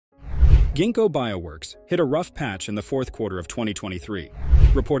Ginkgo Bioworks hit a rough patch in the fourth quarter of 2023,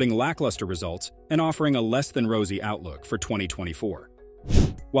 reporting lackluster results and offering a less-than-rosy outlook for 2024.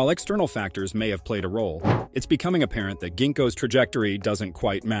 While external factors may have played a role, it's becoming apparent that Ginkgo's trajectory doesn't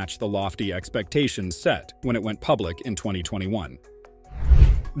quite match the lofty expectations set when it went public in 2021.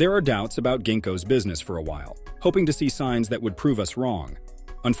 There are doubts about Ginkgo's business for a while, hoping to see signs that would prove us wrong.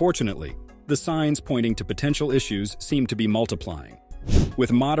 Unfortunately, the signs pointing to potential issues seem to be multiplying.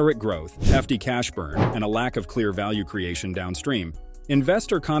 With moderate growth, hefty cash burn, and a lack of clear value creation downstream,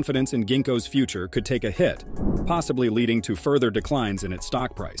 investor confidence in Ginkgo's future could take a hit, possibly leading to further declines in its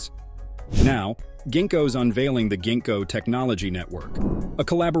stock price. Now, Ginkgo's unveiling the Ginkgo Technology Network, a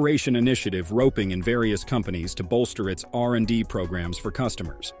collaboration initiative roping in various companies to bolster its R&D programs for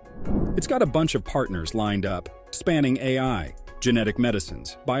customers. It's got a bunch of partners lined up, spanning AI, genetic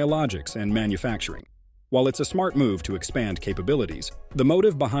medicines, biologics, and manufacturing. While it's a smart move to expand capabilities, the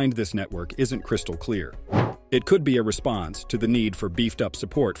motive behind this network isn't crystal clear. It could be a response to the need for beefed-up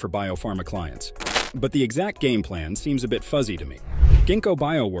support for biopharma clients. But the exact game plan seems a bit fuzzy to me. Ginkgo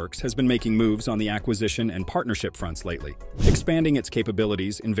Bioworks has been making moves on the acquisition and partnership fronts lately, expanding its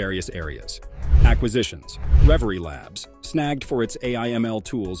capabilities in various areas. Acquisitions: Reverie Labs, snagged for its AI/ML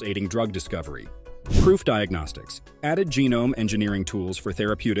tools aiding drug discovery. Proof Diagnostics, added genome engineering tools for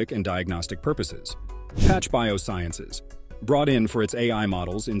therapeutic and diagnostic purposes. Patch Biosciences, brought in for its AI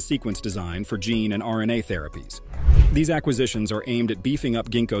models in sequence design for gene and RNA therapies. These acquisitions are aimed at beefing up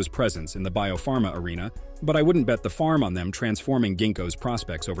Ginkgo's presence in the biopharma arena, but I wouldn't bet the farm on them transforming Ginkgo's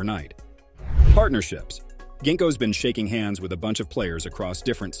prospects overnight. Partnerships: Ginkgo's been shaking hands with a bunch of players across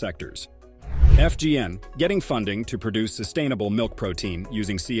different sectors. FGN, getting funding to produce sustainable milk protein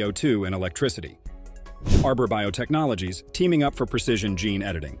using CO2 and electricity. Arbor Biotechnologies, teaming up for precision gene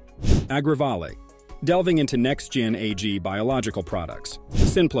editing. Agravale, delving into next-gen AG biological products.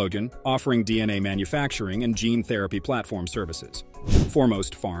 Synplogen, offering DNA manufacturing and gene therapy platform services.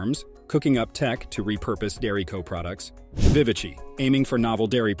 Foremost Farms, cooking up tech to repurpose dairy co-products. Vivici, aiming for novel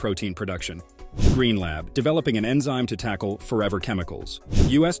dairy protein production. Green Lab, developing an enzyme to tackle forever chemicals.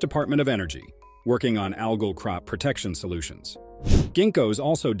 U.S. Department of Energy, working on algal crop protection solutions. Ginkgo's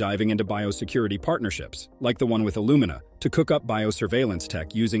also diving into biosecurity partnerships, like the one with Illumina, to cook up biosurveillance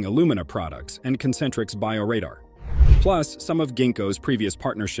tech using Illumina products and Concentrix BioRadar. Plus, some of Ginkgo's previous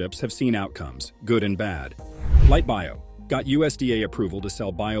partnerships have seen outcomes, good and bad. LightBio got USDA approval to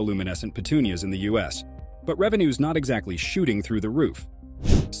sell bioluminescent petunias in the US, but revenue's not exactly shooting through the roof.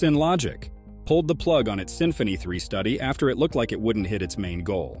 Synlogic pulled the plug on its Symphony 3 study after it looked like it wouldn't hit its main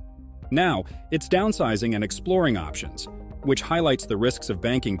goal. Now, it's downsizing and exploring options, which highlights the risks of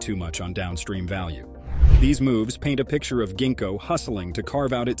banking too much on downstream value. These moves paint a picture of Ginkgo hustling to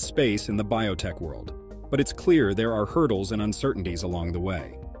carve out its space in the biotech world, but it's clear there are hurdles and uncertainties along the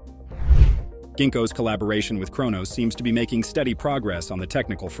way. Ginkgo's collaboration with Cronos seems to be making steady progress on the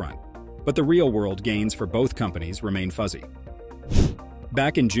technical front, but the real-world gains for both companies remain fuzzy.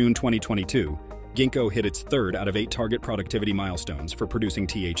 Back in June 2022, Ginkgo hit its 3rd out of 8 target productivity milestones for producing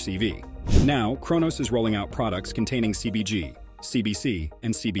THCV. Now, Cronos is rolling out products containing CBG, CBC,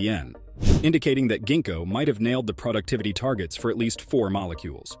 and CBN, indicating that Ginkgo might have nailed the productivity targets for at least 4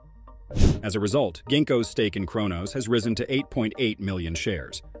 molecules. As a result, Ginkgo's stake in Cronos has risen to 8.8 million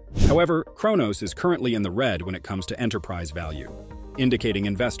shares. However, Cronos is currently in the red when it comes to enterprise value, indicating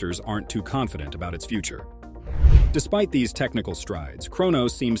investors aren't too confident about its future. Despite these technical strides,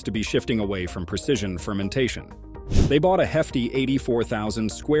 Cronos seems to be shifting away from precision fermentation. They bought a hefty 84,000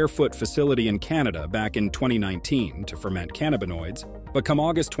 square foot facility in Canada back in 2019 to ferment cannabinoids, but come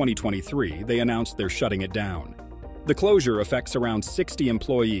August 2023, they announced they're shutting it down. The closure affects around 60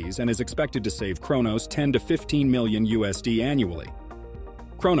 employees and is expected to save Cronos 10 to 15 million USD annually.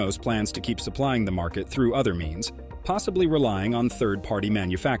 Cronos plans to keep supplying the market through other means, possibly relying on third-party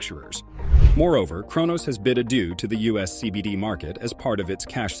manufacturers. Moreover, Cronos has bid adieu to the US CBD market as part of its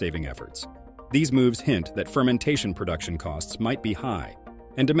cash-saving efforts. These moves hint that fermentation production costs might be high,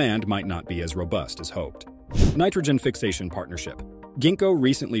 and demand might not be as robust as hoped. Nitrogen Fixation Partnership. Ginkgo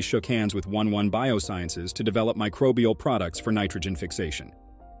recently shook hands with 11 Biosciences to develop microbial products for nitrogen fixation.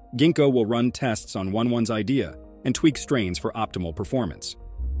 Ginkgo will run tests on 11's idea and tweak strains for optimal performance.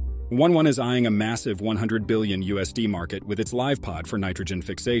 11 is eyeing a massive 100 billion USD market with its live pod for nitrogen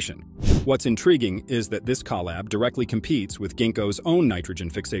fixation. What's intriguing is that this collab directly competes with Ginkgo's own nitrogen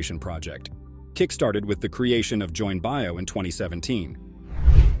fixation project, kickstarted with the creation of Join Bio in 2017.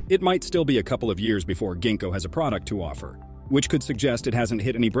 It might still be a couple of years before Ginkgo has a product to offer, which could suggest it hasn't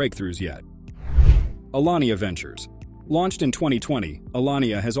hit any breakthroughs yet. Alania Ventures. Launched in 2020,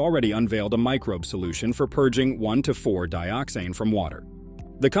 Alania has already unveiled a microbe solution for purging 1,4-dioxane from water.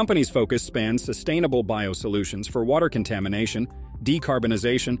 The company's focus spans sustainable biosolutions for water contamination,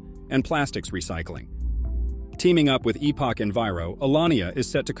 decarbonization, and plastics recycling. Teaming up with Epoch Enviro, Alania is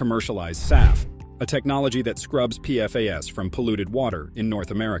set to commercialize SAF, a technology that scrubs PFAS from polluted water in North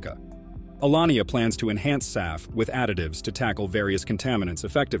America. Alania plans to enhance SAF with additives to tackle various contaminants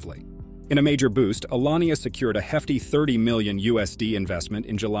effectively. In a major boost, Alania secured a hefty $30 million investment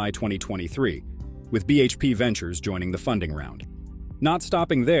in July 2023, with BHP Ventures joining the funding round. Not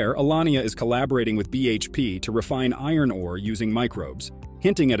stopping there, Alania is collaborating with BHP to refine iron ore using microbes,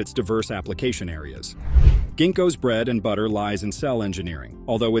 hinting at its diverse application areas. Ginkgo's bread and butter lies in cell engineering,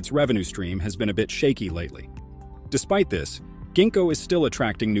 although its revenue stream has been a bit shaky lately. Despite this, Ginkgo is still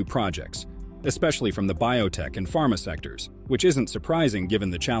attracting new projects, especially from the biotech and pharma sectors, which isn't surprising given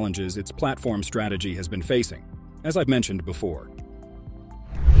the challenges its platform strategy has been facing, as I've mentioned before.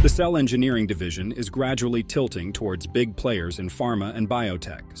 The cell engineering division is gradually tilting towards big players in pharma and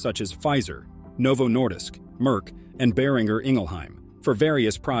biotech, such as Pfizer, Novo Nordisk, Merck, and Boehringer Ingelheim, for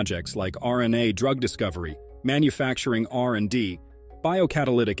various projects like RNA drug discovery, manufacturing R&D,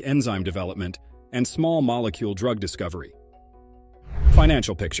 biocatalytic enzyme development, and small molecule drug discovery.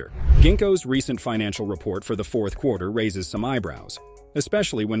 Financial picture. Ginkgo's recent financial report for the fourth quarter raises some eyebrows,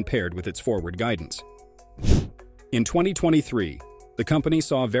 especially when paired with its forward guidance. In 2023, the company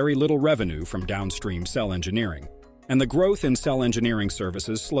saw very little revenue from downstream cell engineering, and the growth in cell engineering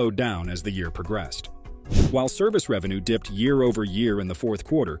services slowed down as the year progressed. While service revenue dipped year over year in the fourth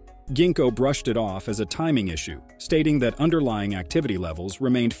quarter, Ginkgo brushed it off as a timing issue, stating that underlying activity levels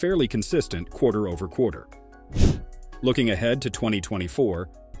remained fairly consistent quarter over quarter. Looking ahead to 2024,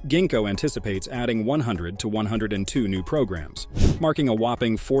 Ginkgo anticipates adding 100 to 102 new programs, marking a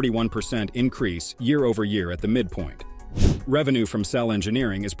whopping 41% increase year over year at the midpoint. Revenue from cell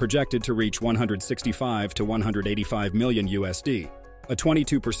engineering is projected to reach 165 to 185 million USD, a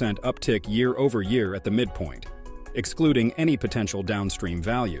 22% uptick year over year at the midpoint, excluding any potential downstream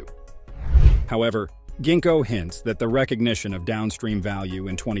value. However, Ginkgo hints that the recognition of downstream value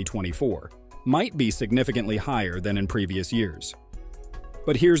in 2024 might be significantly higher than in previous years.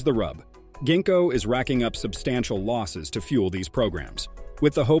 But here's the rub. Ginkgo is racking up substantial losses to fuel these programs,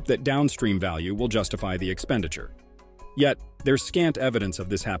 with the hope that downstream value will justify the expenditure. Yet, there's scant evidence of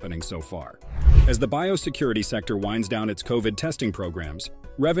this happening so far. As the biosecurity sector winds down its COVID testing programs,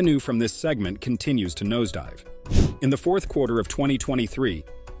 revenue from this segment continues to nosedive. In the fourth quarter of 2023,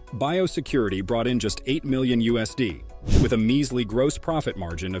 biosecurity brought in just $8 million USD, with a measly gross profit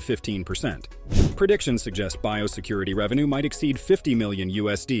margin of 15%. Predictions suggest biosecurity revenue might exceed $50 million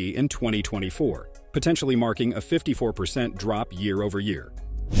USD in 2024, potentially marking a 54% drop year over year.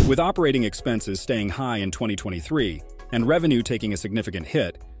 With operating expenses staying high in 2023 and revenue taking a significant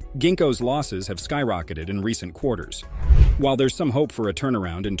hit, Ginkgo's losses have skyrocketed in recent quarters. While there's some hope for a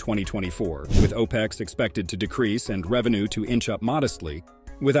turnaround in 2024, with OPEX expected to decrease and revenue to inch up modestly,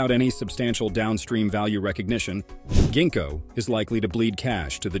 without any substantial downstream value recognition, Ginkgo is likely to bleed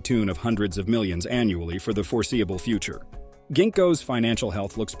cash to the tune of hundreds of millions annually for the foreseeable future. Ginkgo's financial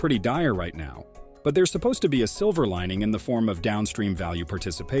health looks pretty dire right now, but there's supposed to be a silver lining in the form of downstream value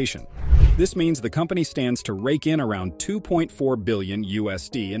participation. This means the company stands to rake in around 2.4 billion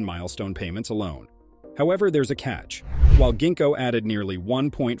USD in milestone payments alone. However, there's a catch. While Ginkgo added nearly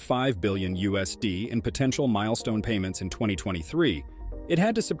 1.5 billion USD in potential milestone payments in 2023, it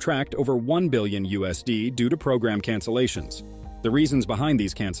had to subtract over 1 billion USD due to program cancellations. The reasons behind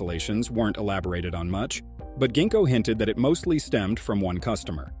these cancellations weren't elaborated on much, but Ginkgo hinted that it mostly stemmed from one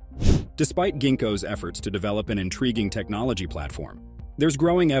customer. Despite Ginkgo's efforts to develop an intriguing technology platform, there's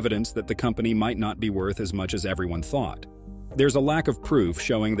growing evidence that the company might not be worth as much as everyone thought. There's a lack of proof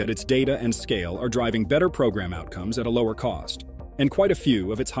showing that its data and scale are driving better program outcomes at a lower cost, and quite a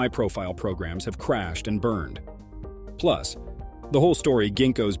few of its high-profile programs have crashed and burned. Plus, the whole story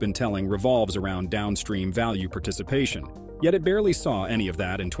Ginkgo's been telling revolves around downstream value participation, yet it barely saw any of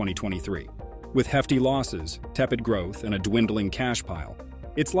that in 2023. With hefty losses, tepid growth, and a dwindling cash pile,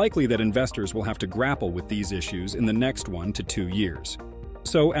 it's likely that investors will have to grapple with these issues in the next 1 to 2 years.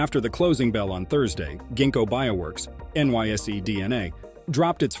 So after the closing bell on Thursday, Ginkgo Bioworks, NYSE DNA,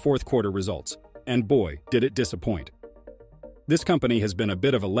 dropped its fourth quarter results, and boy, did it disappoint. This company has been a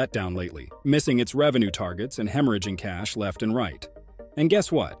bit of a letdown lately, missing its revenue targets and hemorrhaging cash left and right. And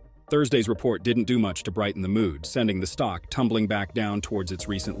guess what? Thursday's report didn't do much to brighten the mood, sending the stock tumbling back down towards its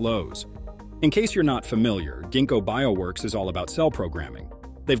recent lows. In case you're not familiar, Ginkgo Bioworks is all about cell programming.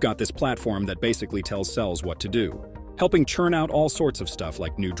 They've got this platform that basically tells cells what to do, helping churn out all sorts of stuff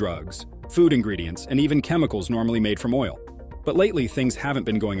like new drugs, food ingredients, and even chemicals normally made from oil. But lately, things haven't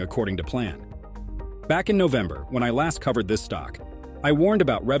been going according to plan. Back in November, when I last covered this stock, I warned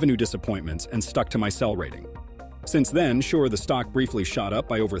about revenue disappointments and stuck to my sell rating. Since then, sure, the stock briefly shot up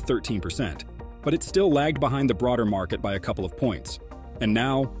by over 13%, but it still lagged behind the broader market by a couple of points. And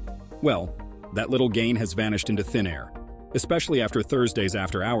now, well, that little gain has vanished into thin air, especially after Thursday's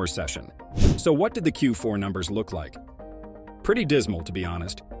after-hours session. So what did the Q4 numbers look like? Pretty dismal, to be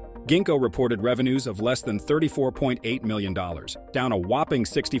honest. Ginkgo reported revenues of less than $34.8 million, down a whopping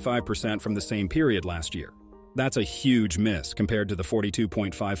 65% from the same period last year. That's a huge miss compared to the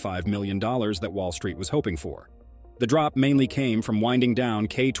 $42.55 million that Wall Street was hoping for. The drop mainly came from winding down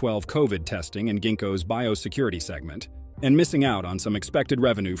K-12 COVID testing in Ginkgo's biosecurity segment and missing out on some expected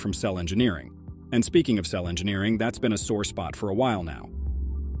revenue from cell engineering. And speaking of cell engineering, that's been a sore spot for a while now.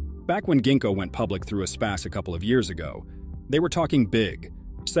 Back when Ginkgo went public through a SPAC a couple of years ago, they were talking big,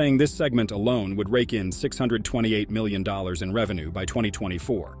 saying this segment alone would rake in $628 million in revenue by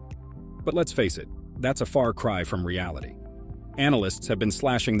 2024. But let's face it, that's a far cry from reality. Analysts have been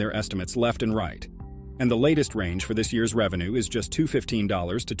slashing their estimates left and right, and the latest range for this year's revenue is just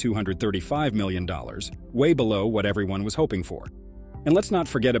 $215 to $235 million, way below what everyone was hoping for. And let's not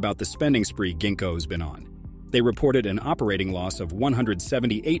forget about the spending spree Ginkgo's been on. They reported an operating loss of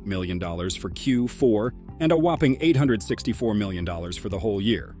 $178 million for Q4 and a whopping $864 million for the whole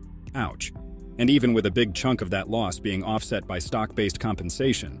year. Ouch. And even with a big chunk of that loss being offset by stock-based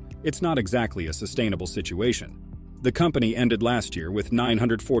compensation, it's not exactly a sustainable situation. The company ended last year with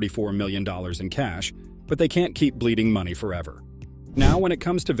 $944 million in cash, but they can't keep bleeding money forever. Now, when it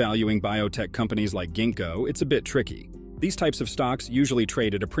comes to valuing biotech companies like Ginkgo, it's a bit tricky. These types of stocks usually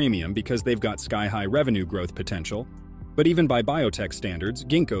trade at a premium because they've got sky-high revenue growth potential, but even by biotech standards,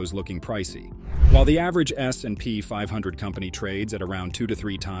 Ginkgo's looking pricey. While the average S&P 500 company trades at around 2 to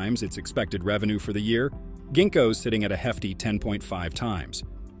 3 times its expected revenue for the year, Ginkgo's sitting at a hefty 10.5 times.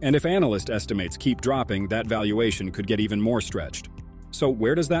 And if analyst estimates keep dropping, that valuation could get even more stretched. So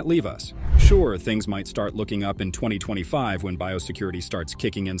where does that leave us? Sure, things might start looking up in 2025 when biosecurity starts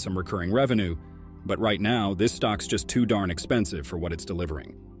kicking in some recurring revenue, but right now, this stock's just too darn expensive for what it's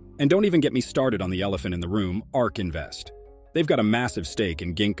delivering. And don't even get me started on the elephant in the room, ARK Invest. They've got a massive stake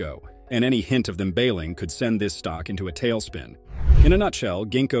in Ginkgo, and any hint of them bailing could send this stock into a tailspin. In a nutshell,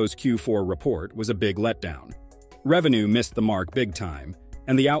 Ginkgo's Q4 report was a big letdown. Revenue missed the mark big time,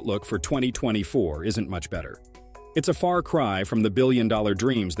 and the outlook for 2024 isn't much better. It's a far cry from the billion-dollar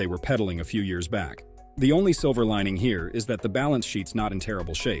dreams they were peddling a few years back. The only silver lining here is that the balance sheet's not in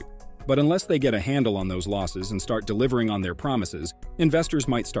terrible shape. But unless they get a handle on those losses and start delivering on their promises, investors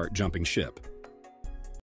might start jumping ship.